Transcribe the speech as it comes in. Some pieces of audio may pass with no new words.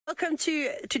Welcome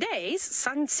to today's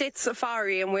Sunset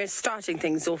Safari, and we're starting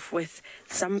things off with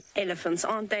some elephants.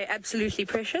 Aren't they absolutely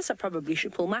precious? I probably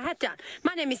should pull my hat down.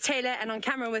 My name is Tayla, and on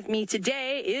camera with me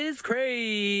today is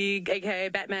Craig, aka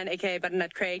Batman, aka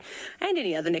Butternut Craig, and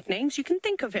any other nicknames you can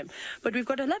think of him. But we've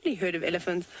got a lovely herd of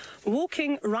elephants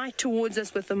walking right towards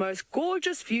us with the most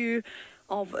gorgeous view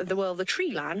of the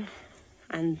tree line.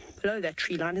 And below that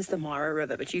tree line is the Mara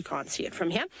River, but you can't see it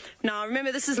from here. Now,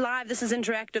 remember, this is live, this is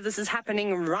interactive, this is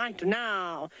happening right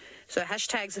now. So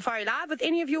hashtag Safari Live with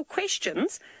any of your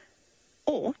questions,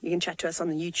 or you can chat to us on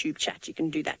the YouTube chat. You can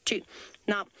do that too.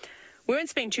 Now, we won't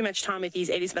spend too much time with these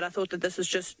Ellies, but I thought that this was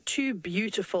just too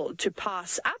beautiful to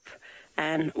pass up.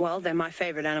 And, well, they're my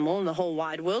favorite animal in the whole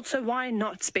wide world, so why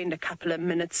not spend a couple of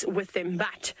minutes with them?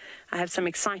 But I have some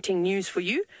exciting news for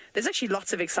you. There's actually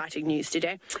lots of exciting news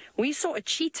today. We saw a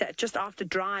cheetah just after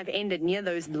drive ended near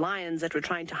those lions that were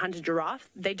trying to hunt a giraffe.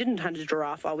 They didn't hunt a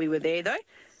giraffe while we were there, though.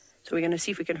 So we're going to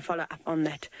see if we can follow up on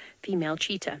that female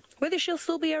cheetah. Whether she'll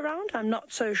still be around, I'm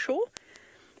not so sure.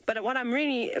 But what I'm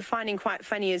really finding quite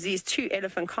funny is these two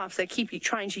elephant calves. They keep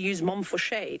trying to use Mom for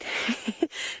shade.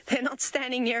 They're not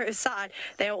standing near her side.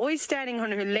 They're always standing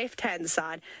on her left-hand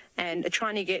side and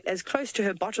trying to get as close to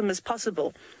her bottom as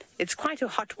possible. It's quite a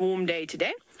hot, warm day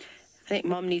today. I think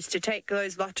Mom needs to take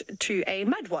those lot to a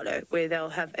mud wallow where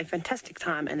they'll have a fantastic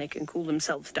time and they can cool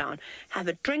themselves down, have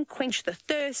a drink, quench the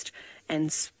thirst,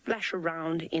 and splash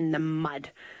around in the mud.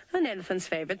 An elephant's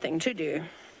favorite thing to do.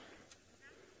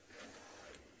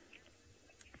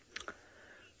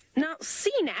 Now,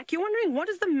 CNAC, you're wondering, what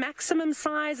is the maximum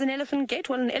size an elephant get?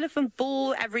 Well, an elephant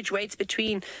bull average weights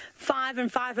between 5 and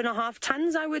 5.5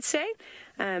 tons, I would say.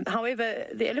 However,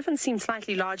 the elephants seem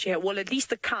slightly large here. Well, at least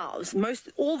the cows.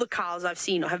 All the cows I've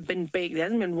seen have been big. There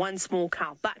hasn't been one small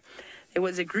cow. But there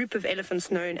was a group of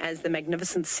elephants known as the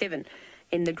Magnificent Seven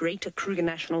in the Greater Kruger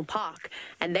National Park,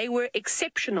 and they were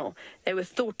exceptional. They were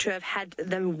thought to have had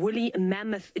the woolly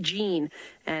mammoth gene,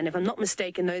 and if I'm not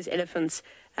mistaken, those elephants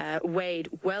weighed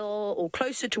well or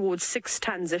closer towards 6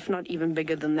 tons, if not even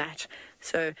bigger than that.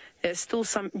 So there's still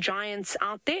some giants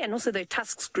out there, and also their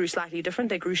tusks grew slightly different.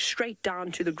 They grew straight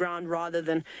down to the ground rather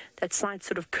than that slight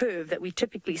sort of curve that we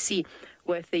typically see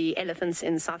with the elephants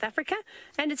in South Africa,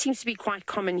 and it seems to be quite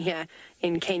common here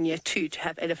in Kenya too, to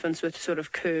have elephants with sort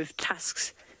of curved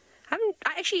tusks.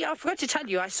 I forgot to tell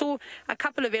you, I saw a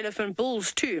couple of elephant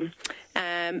bulls too,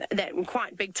 that were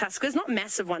quite big tuskers, not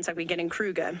massive ones like we get in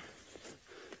Kruger.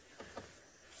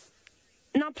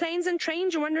 Now, planes and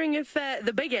trains, you're wondering if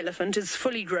the big elephant is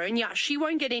fully grown. Yeah, she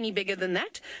won't get any bigger than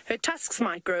that. Her tusks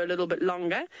might grow a little bit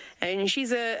longer, and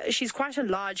she's quite a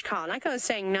large cow. Like I was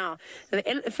saying now, the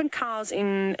elephant cows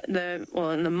in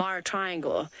the Mara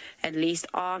Triangle, at least,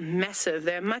 are massive.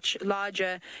 They're much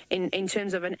larger in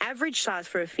terms of an average size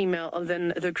for a female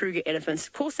than the Kruger elephants.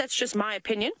 Of course, that's just my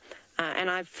opinion. And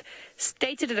I've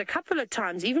stated it a couple of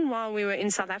times, even while we were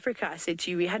in South Africa. I said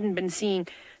to you, we hadn't been seeing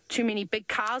too many big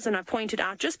cows, and I pointed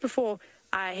out just before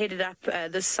I headed up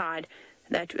this side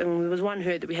that there was one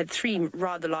herd that we had 3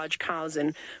 rather large cows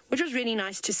in, which was really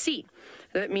nice to see.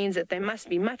 That means that they must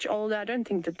be much older. I don't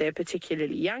think that they're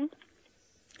particularly young.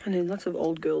 And there's lots of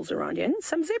old girls around here, and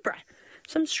some zebra,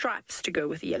 some stripes to go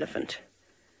with the elephant.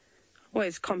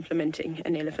 Always complimenting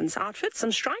an elephant's outfit,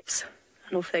 some stripes.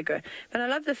 And off they go. But I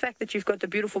love the fact that you've got the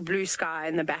beautiful blue sky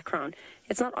in the background.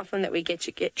 It's not often that we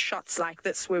get shots like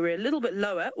this where we're a little bit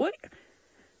lower. Oi.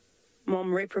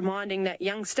 Mom reprimanding that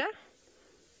youngster.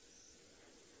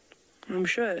 I'm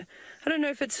sure. I don't know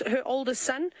if it's her oldest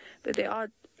son, but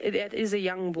it is a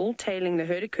young bull tailing the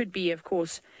herd. It could be, of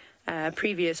course,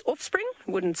 previous offspring.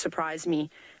 Wouldn't surprise me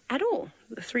at all,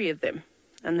 the 3 of them.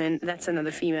 And then that's another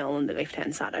female on the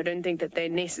left-hand side. I don't think that they're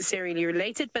necessarily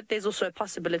related, but there's also a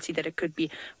possibility that it could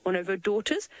be one of her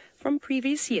daughters from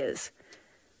previous years.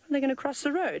 They're going to cross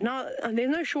the road. Now, there's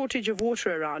no shortage of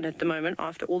water around at the moment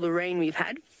after all the rain we've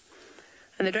had.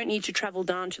 And they don't need to travel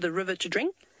down to the river to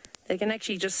drink. They can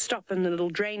actually just stop in the little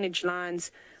drainage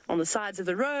lines on the sides of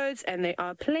the roads, and there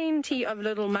are plenty of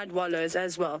little mud wallows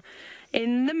as well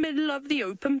in the middle of the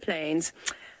open plains.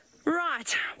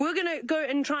 Right, we're going to go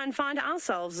and try and find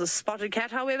ourselves a spotted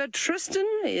cat. However, Tristan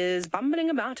is bumbling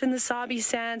about in the Sabi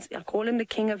sands. I call him the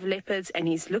king of leopards, and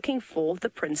he's looking for the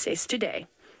princess today.